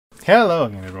Hello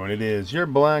again, everyone. It is your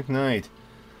Black Knight.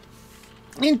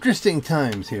 Interesting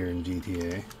times here in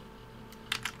GTA.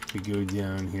 We go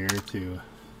down here to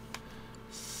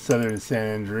southern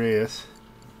San Andreas.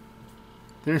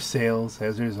 There's sales,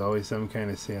 as there's always some kind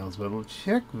of sales. But we'll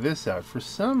check this out. For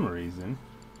some reason,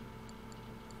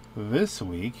 this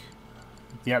week,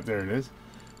 yep, there it is.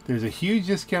 There's a huge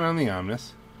discount on the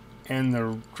Omnis, and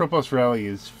the Tropos Rallye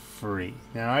is free.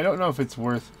 Now, I don't know if it's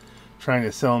worth trying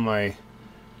to sell my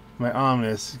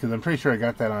Omnis, because I'm pretty sure I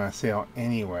got that on a sale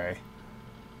anyway.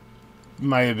 I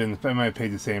might have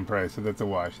paid the same price, so that's a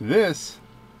wash. This,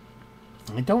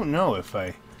 I don't know if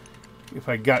I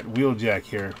got Wheeljack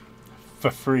here for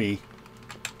free.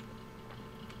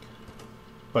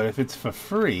 But if it's for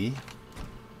free,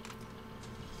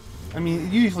 I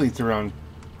mean, usually it's around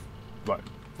what,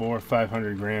 400 or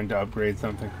 500 grand to upgrade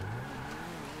something.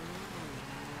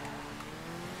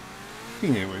 I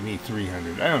think it would need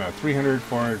 300. I don't know, 300,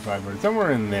 400, 500,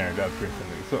 somewhere in there to upgrade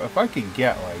something. So if I could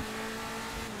get like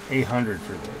 800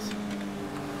 for this,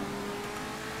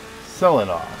 sell it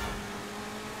off,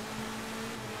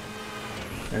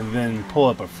 and then pull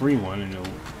up a free one, and it'll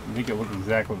make it look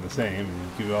exactly the same,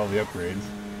 and give you all the upgrades.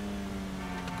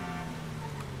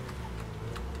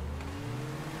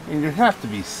 I mean, there'd have to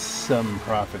be some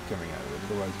profit coming out of it,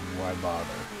 otherwise why bother?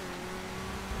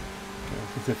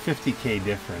 If it's a 50K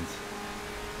difference,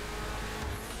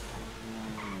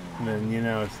 then you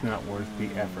know it's not worth the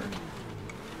effort.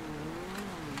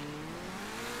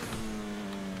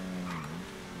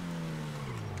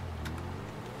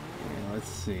 Okay, let's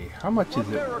see. How much is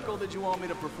it? What miracle did you want me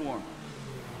to perform?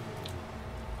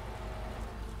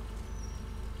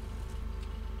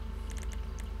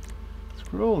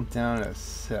 Scroll down a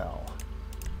cell.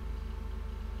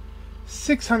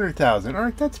 600,000.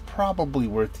 Alright, that's probably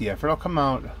worth the effort. I'll come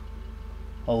out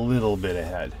a little bit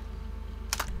ahead.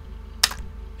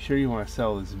 Sure you want to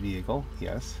sell this vehicle?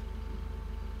 Yes.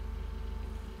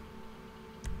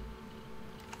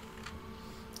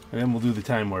 And then we'll do the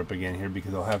time warp again here,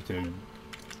 because I'll have to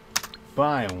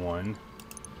buy one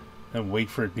and wait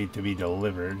for it to be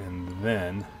delivered, and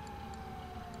then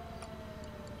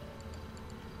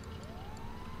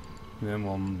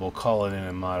we'll call it in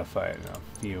and modify it in a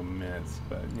few minutes.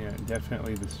 But yeah,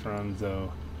 definitely the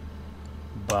Stronzo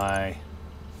buy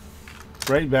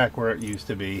right back where it used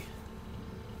to be.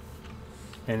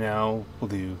 And now we'll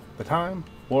do the time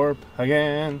warp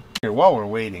again. Here, while we're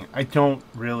waiting, I don't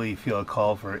really feel a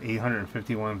call for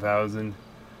 851,000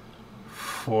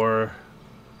 for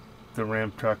the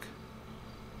ramp truck.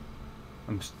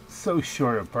 I'm so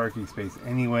short of parking space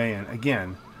anyway, and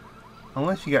again,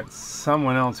 unless you got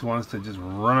someone else who wants to just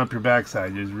run up your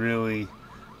backside, there's really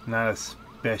not a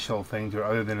special thing to it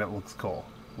other than it looks cool.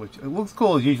 Which, it looks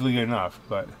cool is usually good enough,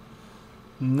 but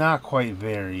not quite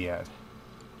there yet.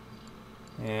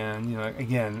 And, you know,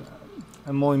 again,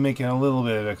 I'm only making a little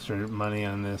bit of extra money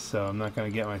on this, so I'm not going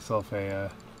to get myself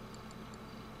an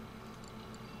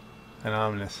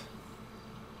Omnis.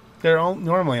 They're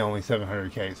normally only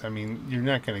 700K, so I mean, you're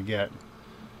not going to get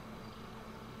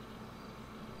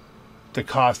the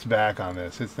cost back on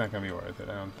this. It's not going to be worth it,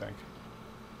 I don't think.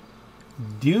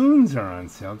 Dunes are on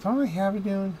sale. Don't I have a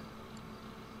Dune?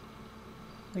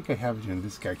 I think I have a Dune.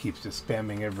 This guy keeps just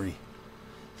spamming every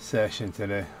session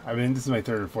today. I mean, this is my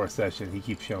third or fourth session. He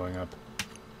keeps showing up.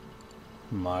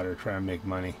 Modder trying to make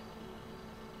money.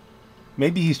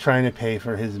 Maybe he's trying to pay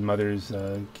for his mother's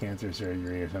cancer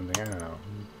surgery or something. I don't know.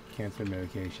 Cancer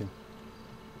medication.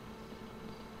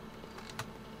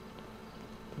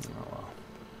 Oh well.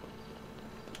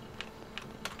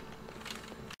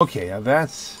 Okay, now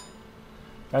that's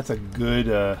a good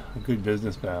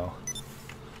business battle.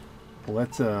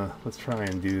 Let's try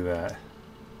and do that.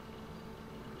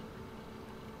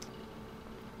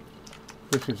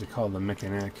 First we have to call the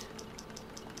mechanic.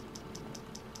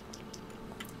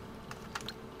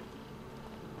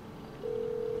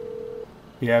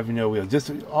 You have no wheel. Just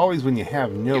always when you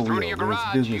have no wheel, there's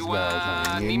business battles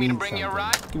on. Need me to bring you a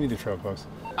ride? Give me the Tropos.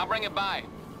 I'll bring it by.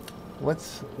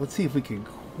 Let's see if we can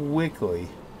quickly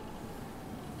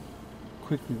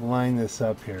line this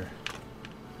up here.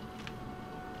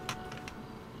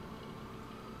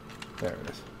 There it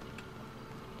is.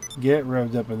 Get it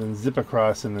revved up and then zip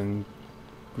across and then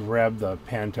grab the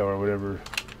Panto or whatever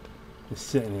is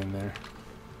sitting in there.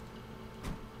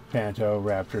 Panto,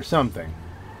 Raptor, something.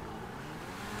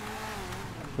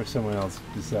 Or someone else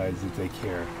decides that they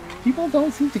care. People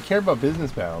don't seem to care about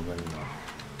business battles anymore.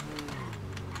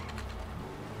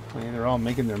 I mean, they're all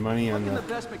making their money on the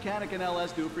best mechanic in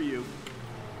LS do for you?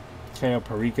 Cayo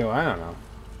Perico, I don't know.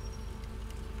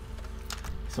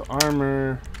 So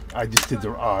armor, I just did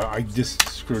the. I just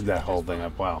screwed that whole thing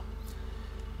up. Wow.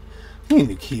 I need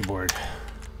the keyboard.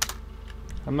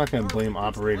 I'm not going to blame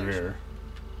operator error.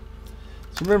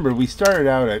 So remember, we started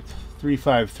out at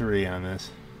 353 on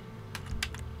this.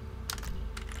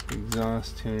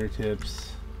 Exhaust tuner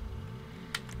tips,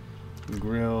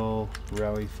 grill,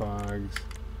 rally fogs.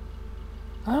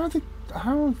 I don't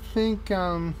think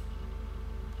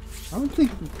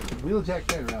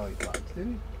Wheeljack had rally fogs, did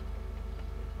he?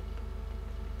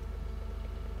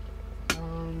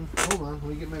 Hold on, let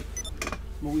me get my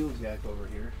Wheeljack over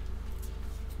here.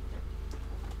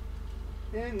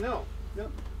 And no,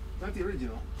 not the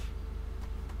original.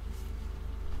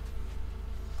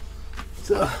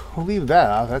 So we'll leave that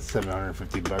off. That's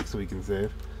 $750 that we can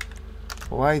save.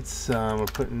 Lights, we're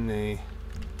putting a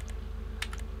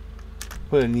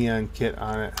neon kit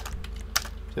on it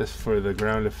just for the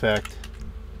ground effect,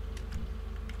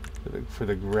 for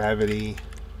the gravity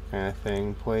kind of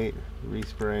thing. Plate,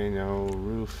 respray, no.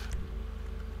 Roof,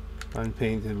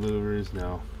 unpainted louvers,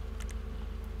 no.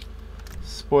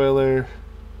 Spoiler.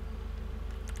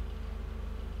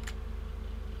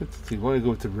 Let's see. Want to go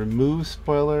with the remove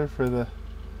spoiler for the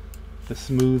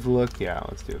smooth look? Yeah,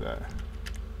 let's do that.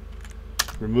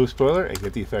 Remove spoiler and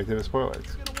get the effect of a spoiler.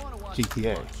 It's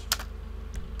GTA.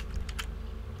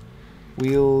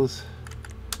 Wheels,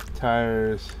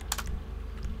 tires,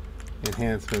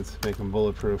 enhancements, make them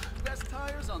bulletproof.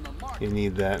 You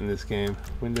need that in this game.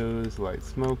 Windows, light,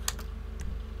 smoke.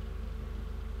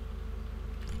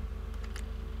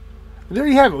 And there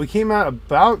you have it. We came out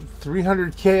about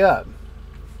 300K up.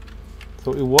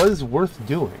 So it was worth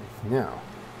doing. Now,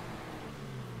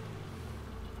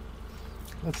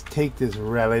 let's take this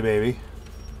rally baby.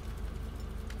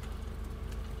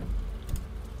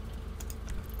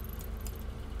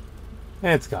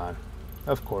 And it's gone.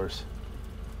 Of course.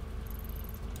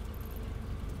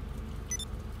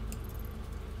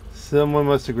 Someone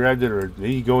must have grabbed it, or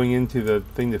maybe going into the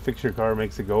thing to fix your car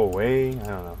makes it go away. I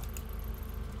don't know.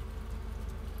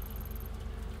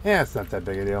 Yeah, it's not that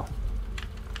big a deal.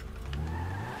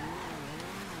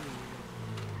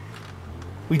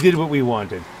 We did what we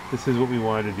wanted. This is what we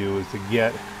wanted to do, is to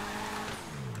get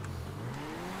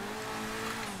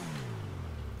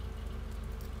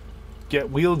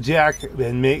Wheeljack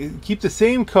and keep the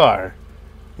same car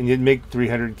and yet make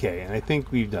 300K, and I think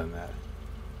we've done that.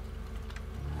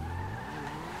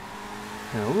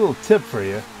 And a little tip for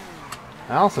you,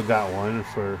 I also got one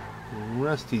for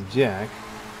Rusty Jack.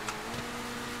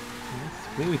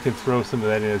 Maybe we can throw some of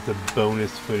that in as the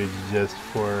bonus footage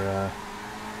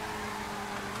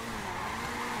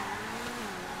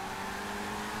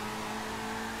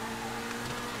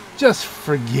just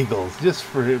for giggles, just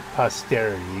for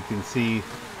posterity. You can see,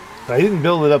 but I didn't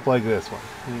build it up like this one.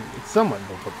 I mean, it's somewhat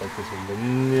built up like this one, but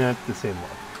not the same way.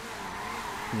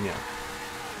 Yeah.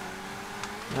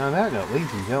 Now on that note,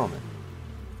 ladies and gentlemen,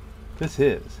 this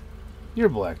is your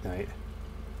Black Knight.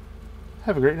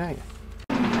 Have a great night.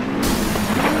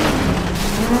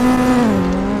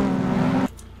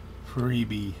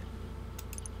 Freebie.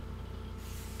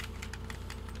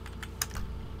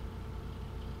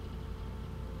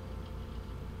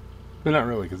 But not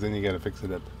really, because then you gotta fix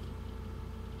it up.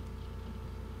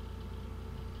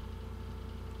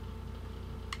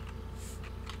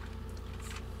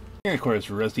 And of course,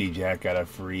 Rusty Jack got a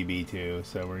freebie too,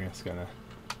 so we're just gonna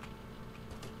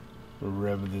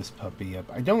rev this puppy up.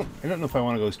 I don't know if I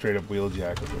want to go straight up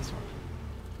Wheeljack with this one.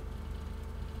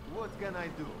 What can I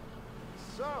do?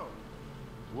 So,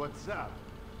 what's up?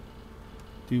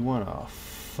 Do you want to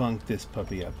funk this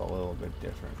puppy up a little bit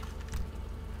different?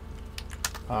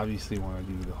 Obviously want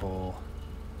to do the whole...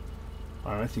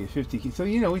 Alright, I see a 50K. So,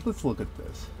 you know, let's look at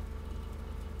this.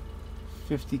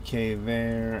 50K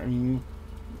there. I mean,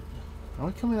 are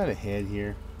we coming out ahead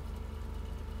here?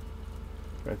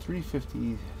 We're at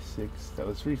 356. That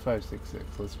was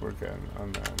 3566. Let's work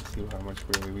on that and see how much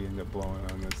really we end up blowing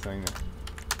on this thing.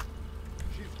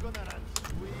 She's gonna run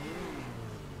sweet.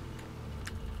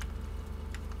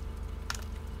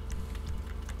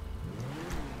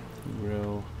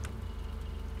 Grill.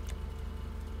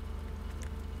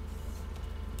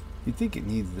 You'd think it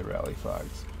needs the rally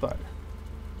fogs, but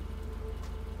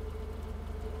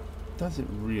does it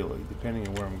really, depending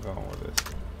on where I'm going with this.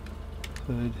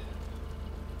 Hood,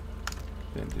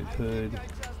 vented hood,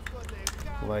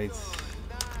 lights,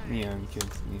 neon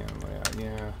kits, neon layout,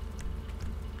 yeah.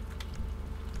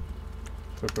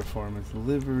 For performance,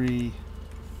 livery.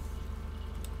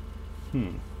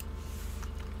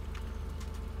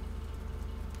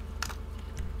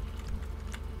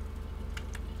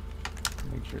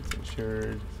 Make sure it's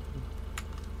insured.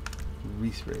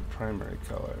 Respray primary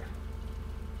color.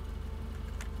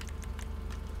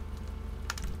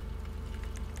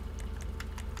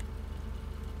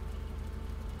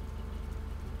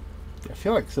 I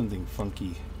feel like something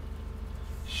funky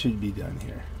should be done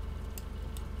here.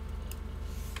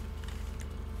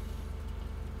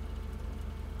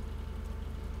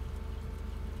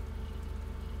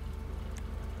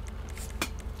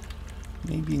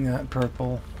 Maybe not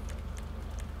purple.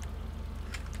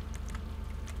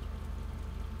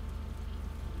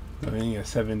 I think a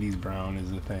 70s brown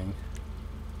is the thing.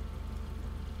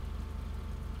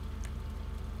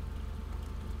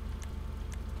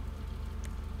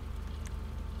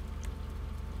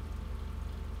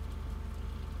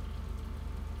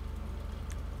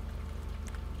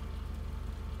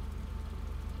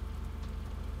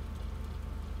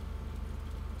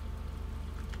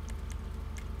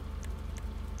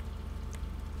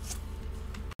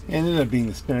 Ended up being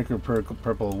the Spinnaker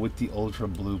purple with the ultra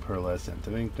blue pearlescent.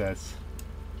 I think that's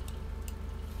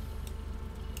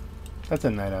a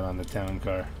night out on the town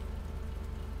car.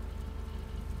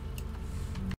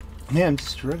 Man, I'm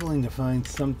struggling to find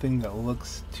something that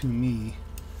looks to me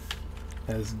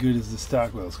as good as the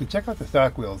stock wheels. So check out the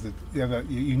stock wheels. They have a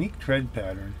unique tread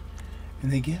pattern,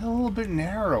 and they get a little bit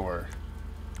narrower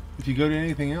if you go to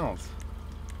anything else.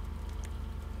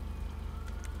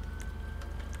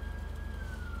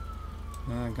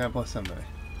 God bless somebody.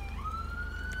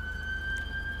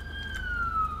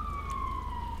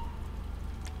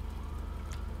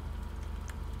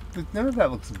 But none of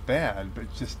that looks bad,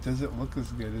 but just does it look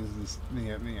as good as this,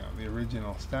 the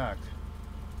original stock?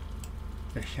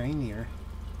 They're shinier.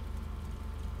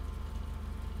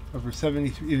 Over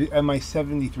 73. Am I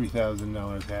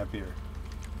 $73,000 happier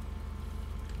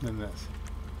than this?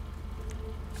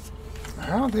 I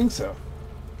don't think so.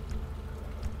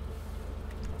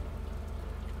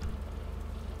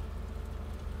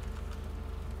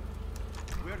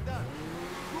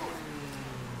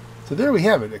 So there we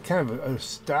have it, a kind of a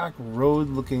stock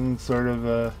road-looking sort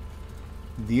of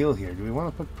deal here. Do we want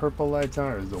to put purple lights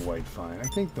on, or is the white fine? I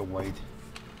think the white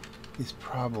is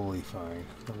probably fine,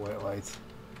 the white lights.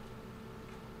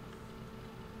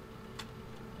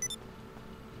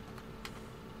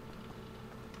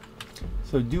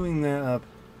 So doing that up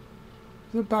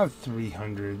is about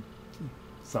 300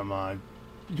 some odd,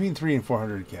 between 3 and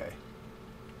 400K.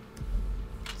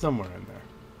 Somewhere in there.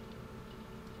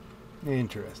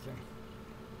 Interesting.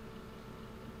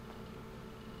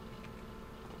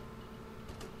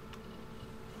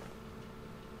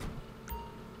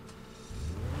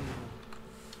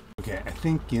 Okay, I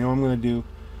think, you know what I'm going to do?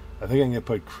 I think I'm going to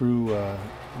put crew,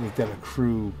 make that a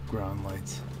crew ground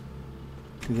lights.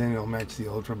 Because then it'll match the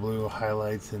ultra blue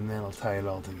highlights, and then I'll tie it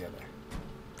all together.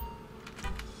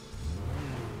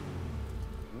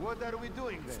 What are we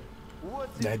doing then?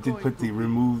 I did put the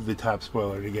remove the top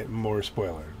spoiler to get more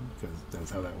spoiler, because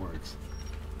that's how that works.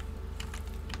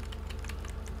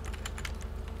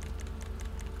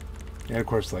 And of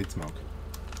course light smoke.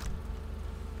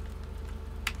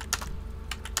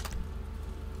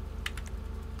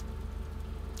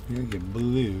 You're gonna get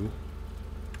blue,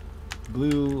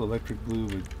 electric blue,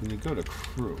 but when you go to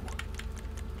crew,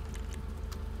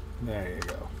 there you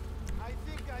go.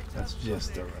 That's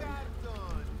just the right.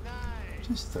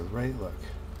 Just the right look.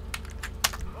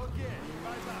 Okay,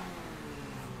 bye-bye.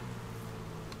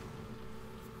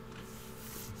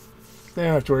 They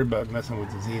don't have to worry about messing with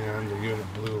the xenons or giving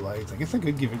it blue lights. I guess I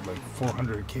could give it like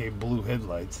 400K blue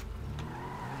headlights.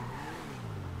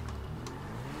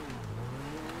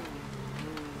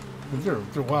 But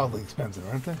they're wildly expensive,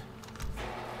 aren't they?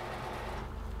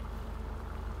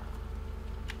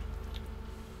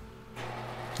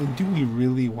 And do we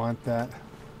really want that?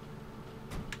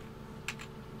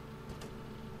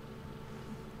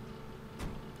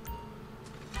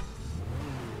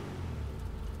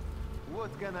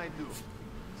 What can I do?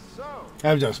 So I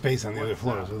have no space on the other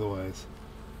floors, otherwise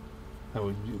I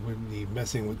wouldn't be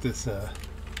messing with this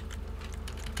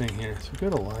thing here. So go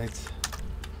to lights,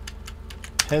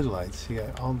 headlights. You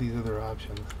got all these other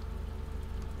options.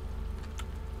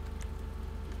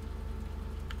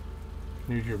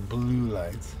 Here's your blue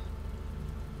lights.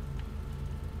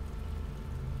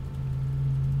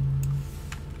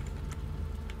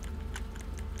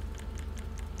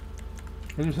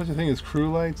 Is there such a thing as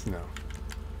crew lights? No.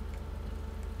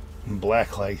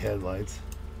 Black light headlights.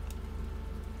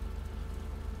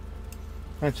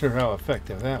 Not sure how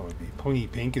effective that would be. Pony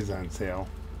pink is on sale.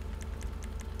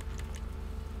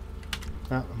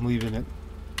 Oh, I'm leaving it.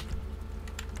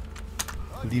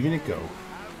 Leaving it go.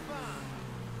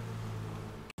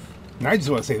 And I just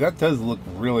want to say that does look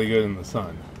really good in the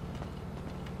sun.